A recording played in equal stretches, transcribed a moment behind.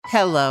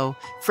Hello,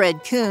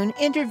 Fred Coon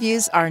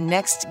interviews our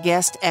next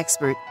guest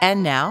expert.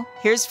 And now,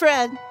 here's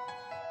Fred.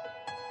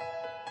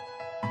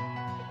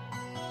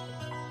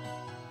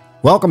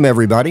 Welcome,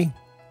 everybody.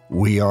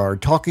 We are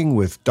talking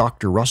with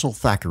Dr. Russell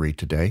Thackeray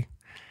today,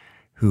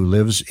 who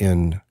lives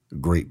in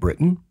Great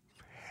Britain.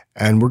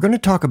 And we're going to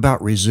talk about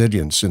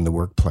resilience in the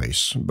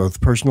workplace,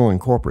 both personal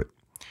and corporate.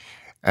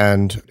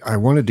 And I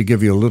wanted to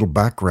give you a little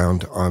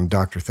background on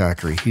Dr.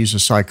 Thackeray. He's a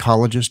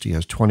psychologist. He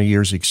has 20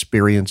 years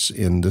experience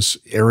in this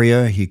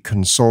area. He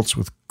consults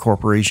with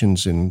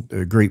corporations in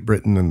Great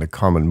Britain and the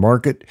common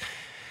market.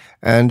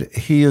 And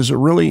he is a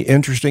really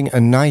interesting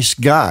and nice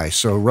guy.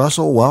 So,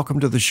 Russell,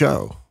 welcome to the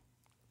show.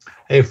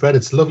 Hey, Fred,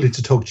 it's lovely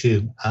to talk to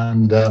you.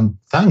 And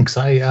thanks.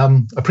 I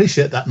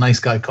appreciate that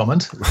nice guy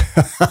comment.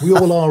 We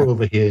all are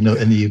over here in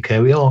the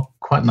UK. We are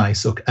quite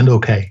nice and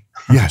okay.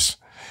 Yes.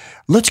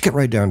 Let's get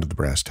right down to the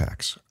brass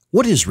tacks.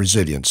 What is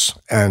resilience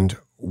and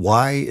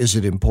why is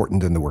it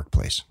important in the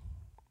workplace?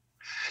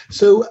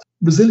 So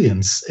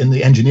resilience in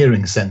the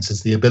engineering sense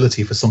is the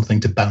ability for something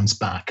to bounce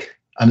back.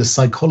 And as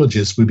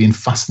psychologists, we've been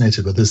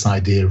fascinated with this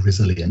idea of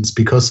resilience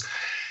because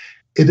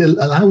it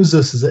allows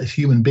us as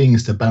human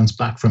beings to bounce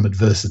back from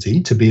adversity,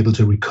 to be able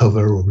to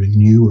recover or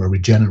renew or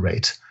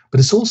regenerate. But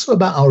it's also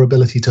about our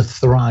ability to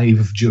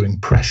thrive during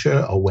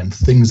pressure or when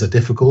things are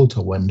difficult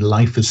or when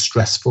life is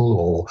stressful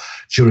or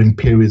during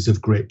periods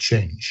of great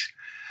change.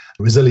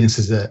 Resilience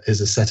is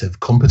a set of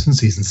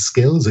competencies and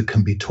skills. It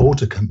can be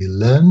taught, it can be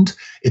learned.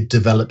 It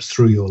develops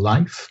through your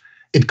life.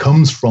 It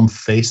comes from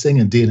facing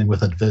and dealing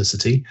with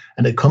adversity,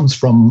 and it comes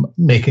from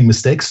making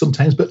mistakes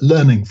sometimes, but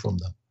learning from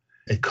them.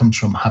 It comes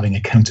from having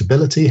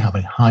accountability,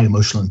 having high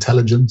emotional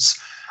intelligence,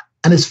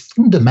 and it's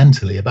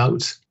fundamentally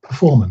about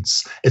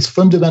performance. It's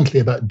fundamentally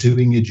about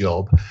doing your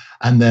job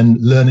and then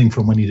learning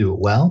from when you do it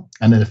well.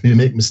 And then if you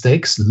make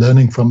mistakes,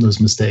 learning from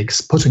those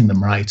mistakes, putting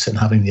them right, and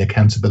having the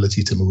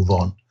accountability to move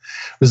on.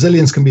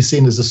 Resilience can be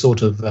seen as a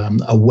sort of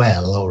a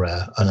well or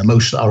an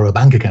emotion or a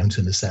bank account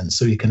in a sense.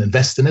 So you can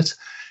invest in it,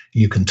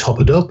 you can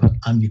top it up,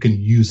 and you can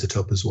use it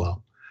up as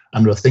well.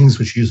 And there are things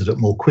which use it up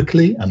more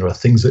quickly, and there are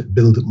things that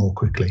build it more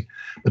quickly.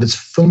 But it's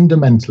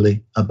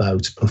fundamentally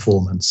about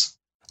performance.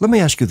 Let me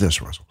ask you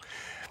this, Russell.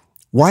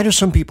 Why do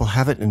some people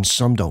have it and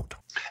some don't?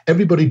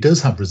 Everybody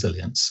does have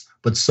resilience,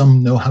 but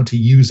some know how to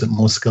use it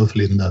more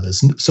skillfully than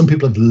others. Some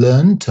people have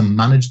learned to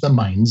manage their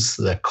minds,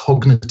 their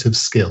cognitive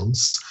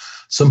skills.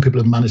 Some people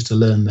have managed to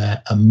learn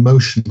their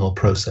emotional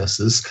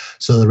processes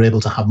so they're able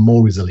to have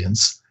more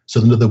resilience.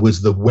 So in other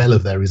words, the well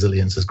of their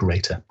resilience is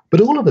greater. But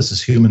all of us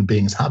as human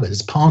beings have it.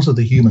 It's part of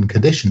the human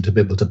condition to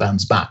be able to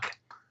bounce back,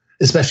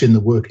 especially in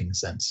the working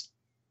sense.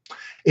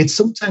 It's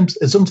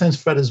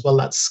sometimes, Fred, as well,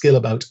 that skill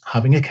about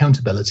having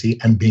accountability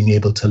and being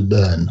able to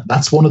learn.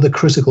 That's one of the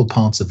critical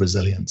parts of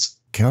resilience.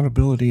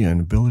 Accountability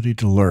and ability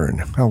to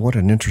learn. Oh, what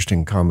an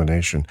interesting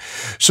combination.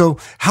 So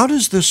how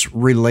does this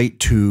relate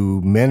to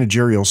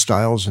managerial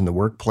styles in the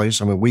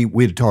workplace? I mean,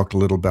 we had talked a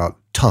little about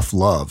tough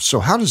love.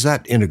 So how does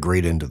that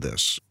integrate into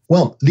this?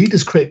 Well,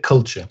 leaders create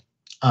culture.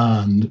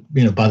 And,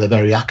 by their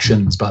very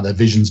actions, by their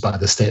visions, by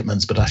their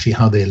statements, but actually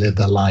how they live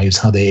their lives,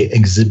 how they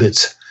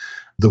exhibit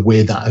the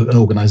way that an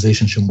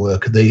organization should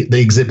work. They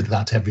exhibit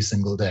that every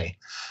single day.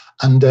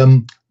 And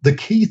the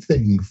key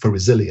thing for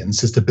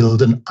resilience is to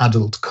build an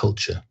adult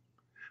culture.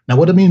 Now,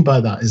 what I mean by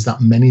that is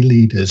that many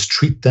leaders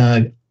treat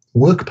their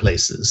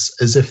workplaces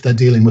as if they're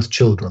dealing with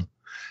children.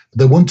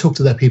 They won't talk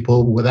to their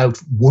people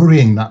without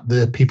worrying that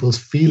their people's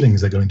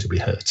feelings are going to be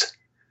hurt.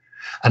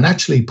 And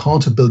actually,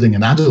 part of building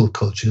an adult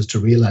culture is to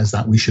realize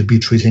that we should be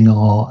treating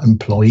our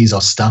employees,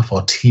 our staff,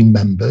 our team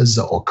members,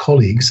 or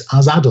colleagues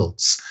as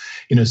adults,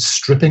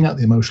 stripping out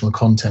the emotional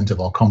content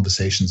of our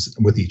conversations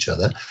with each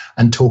other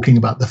and talking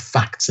about the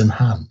facts in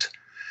hand.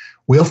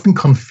 We often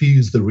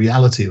confuse the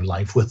reality of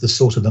life with the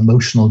sort of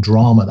emotional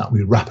drama that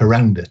we wrap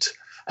around it.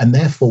 And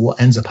therefore,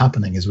 what ends up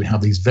happening is we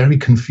have these very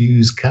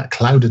confused,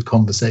 clouded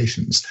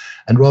conversations.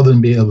 And rather than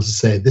being able to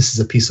say, this is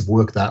a piece of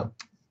work that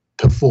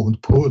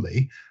performed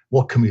poorly,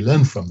 what can we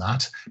learn from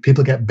that?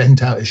 People get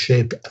bent out of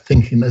shape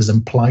thinking there's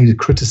implied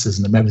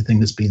criticism of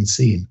everything that's been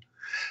seen.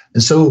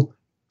 And so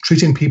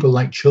treating people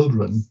like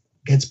children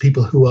gets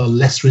people who are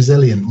less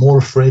resilient, more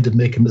afraid of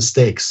making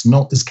mistakes,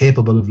 not as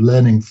capable of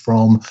learning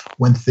from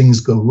when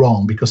things go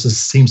wrong, because there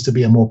seems to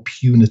be a more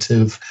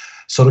punitive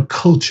sort of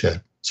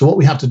culture. So what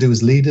we have to do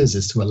as leaders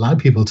is to allow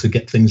people to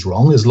get things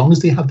wrong, as long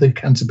as they have the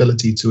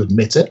accountability to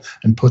admit it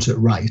and put it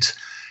right,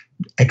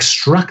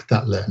 extract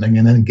that learning,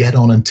 and then get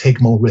on and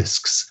take more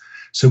risks.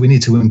 So we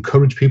need to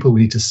encourage people,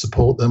 we need to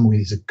support them, we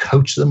need to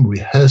coach them,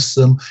 rehearse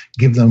them,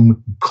 give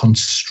them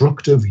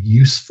constructive,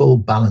 useful,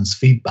 balanced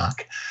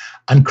feedback,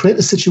 and create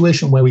a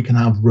situation where we can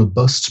have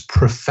robust,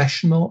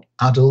 professional,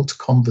 adult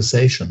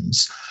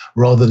conversations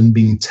rather than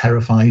being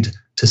terrified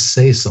to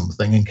say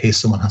something in case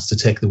someone has to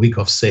take the week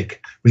off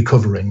sick,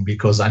 recovering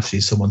because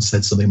actually someone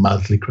said something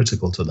mildly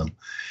critical to them.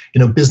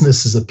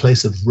 Business is a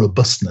place of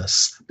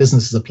robustness.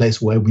 Business is a place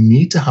where we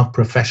need to have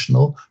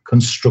professional,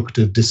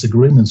 constructive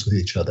disagreements with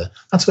each other.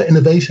 That's where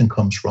innovation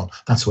comes from.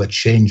 That's where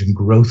change and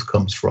growth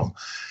comes from.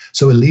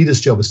 So a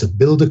leader's job is to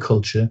build a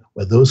culture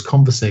where those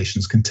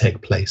conversations can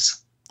take place.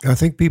 I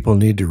think people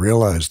need to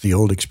realize the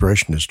old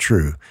expression is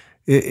true.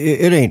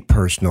 It ain't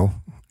personal.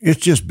 It's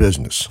just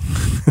business.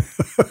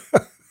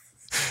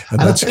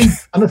 And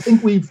I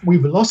think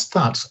we've lost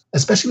that,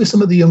 especially with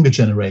some of the younger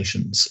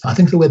generations. I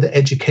think the way the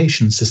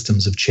education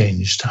systems have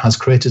changed has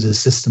created a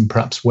system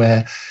perhaps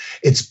where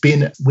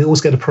we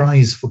always get a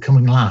prize for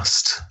coming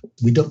last.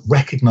 We don't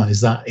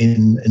recognize that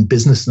in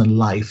business and in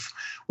life.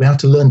 We have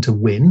to learn to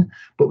win,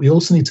 but we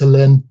also need to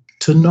learn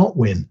to not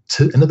win,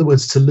 in other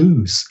words, to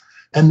lose.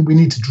 And we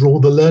need to draw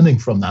the learning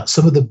from that.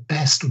 Some of the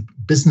best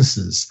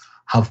businesses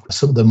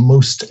some of the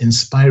most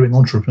inspiring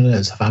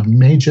entrepreneurs have had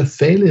major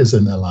failures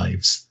in their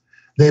lives.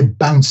 They've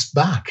bounced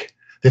back.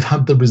 They've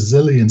had the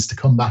resilience to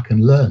come back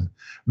and learn.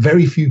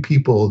 Very few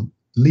people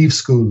leave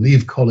school,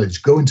 leave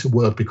college, go into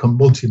work, become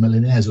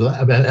multimillionaires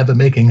without ever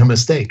making a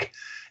mistake.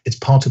 It's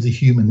part of the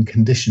human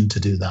condition to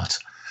do that.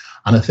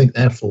 And I think,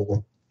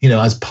 therefore,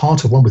 as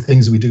part of one of the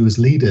things we do as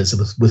leaders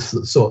with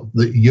sort of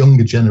the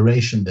younger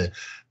generation,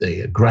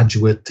 the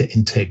graduate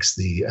intakes,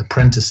 the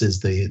apprentices,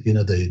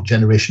 the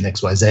generation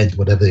XYZ,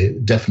 whatever the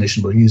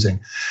definition we're using,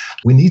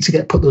 we need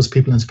to put those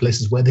people into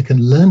places where they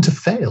can learn to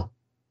fail,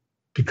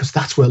 because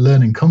that's where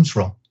learning comes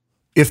from.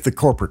 If the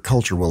corporate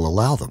culture will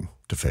allow them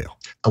to fail.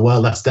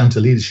 Well, that's down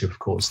to leadership, of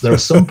course. There are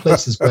some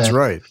places where that's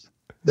right.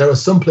 There are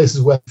some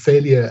places where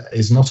failure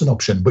is not an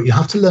option, but you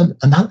have to learn,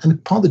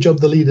 and part of the job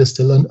of the leader is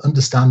to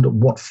understand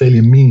what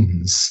failure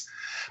means.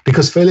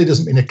 Because failure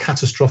doesn't mean a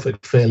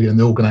catastrophic failure in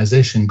the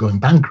organization going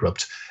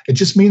bankrupt. It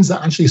just means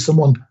that actually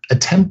someone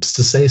attempts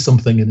to say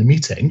something in a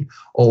meeting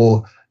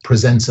or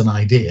presents an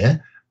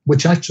idea,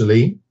 which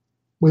actually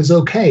was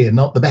okay and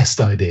not the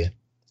best idea.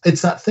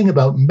 It's that thing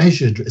about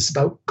it's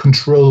about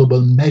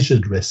controllable,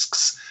 measured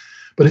risks.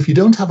 But if you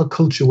don't have a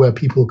culture where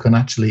people can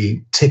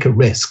actually take a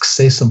risk,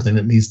 say something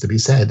that needs to be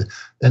said,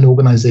 then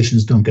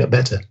organizations don't get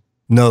better.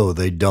 No,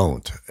 they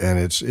don't. And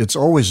it's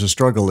always a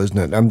struggle, isn't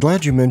it? I'm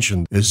glad you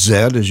mentioned Z,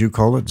 as you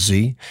call it,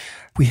 Z.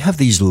 We have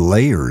these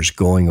layers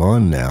going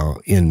on now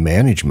in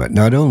management.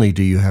 Not only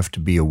do you have to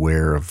be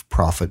aware of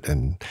profit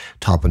and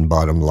top and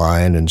bottom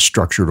line and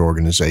structured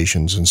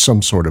organizations and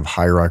some sort of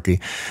hierarchy,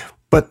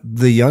 but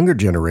the younger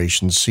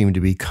generations seem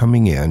to be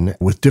coming in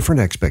with different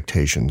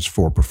expectations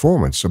for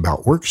performance,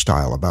 about work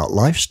style, about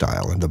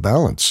lifestyle, and the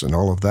balance and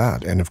all of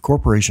that. And if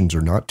corporations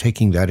are not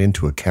taking that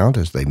into account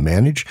as they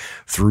manage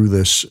through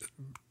this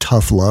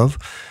tough love,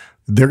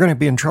 they're going to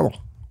be in trouble,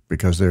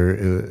 because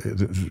there's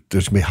going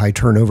to be high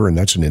turnover, and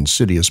that's an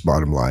insidious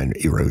bottom line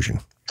erosion.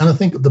 And I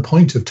think the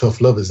point of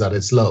tough love is that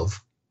it's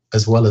love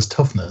as well as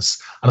toughness.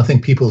 And I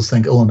think people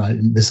think,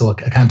 this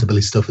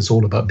accountability stuff is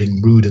all about being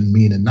rude and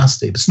mean and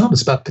nasty. But it's not.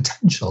 It's about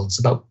potential. It's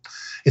about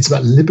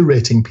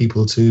liberating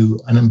people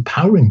and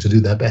empowering to do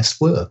their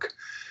best work.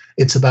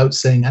 It's about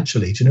saying,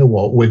 actually, do you know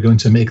what? We're going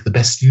to make the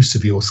best use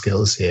of your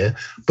skills here,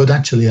 but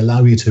actually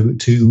allow you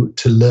to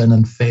learn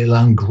and fail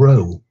and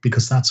grow,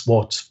 because that's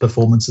what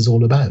performance is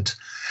all about.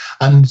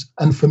 And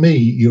for me,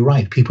 you're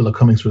right. People are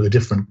coming through a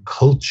different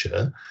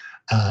culture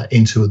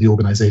into the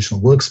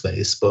organizational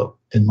workspace. But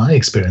in my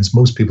experience,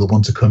 most people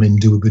want to come in,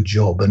 do a good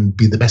job, and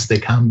be the best they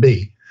can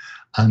be.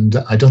 And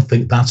I don't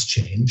think that's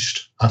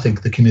changed. I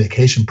think the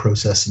communication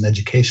process and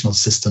educational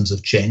systems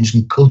have changed,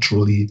 and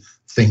culturally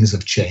things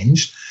have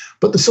changed.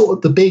 But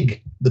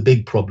the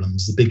big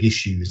problems, the big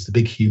issues, the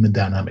big human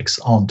dynamics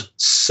aren't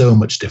so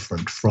much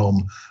different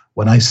from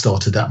when I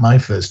started at my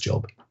first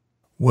job.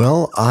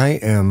 Well, I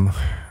am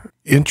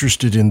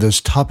interested in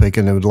this topic,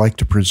 and I would like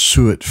to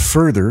pursue it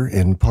further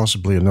in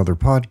possibly another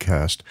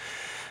podcast.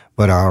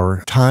 But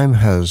our time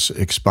has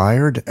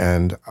expired,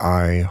 and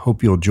I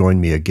hope you'll join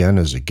me again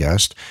as a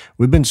guest.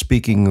 We've been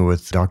speaking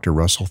with Dr.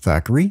 Russell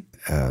Thackeray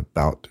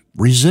about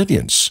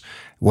resilience,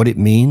 what it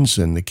means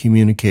in the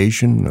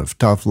communication of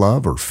tough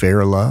love or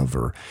fair love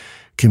or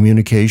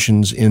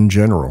communications in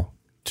general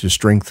to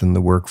strengthen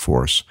the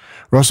workforce.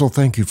 Russell,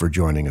 thank you for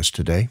joining us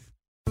today.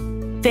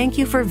 Thank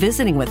you for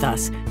visiting with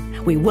us.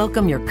 We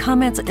welcome your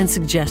comments and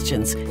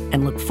suggestions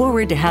and look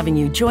forward to having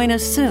you join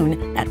us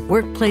soon at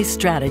Workplace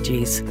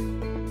Strategies.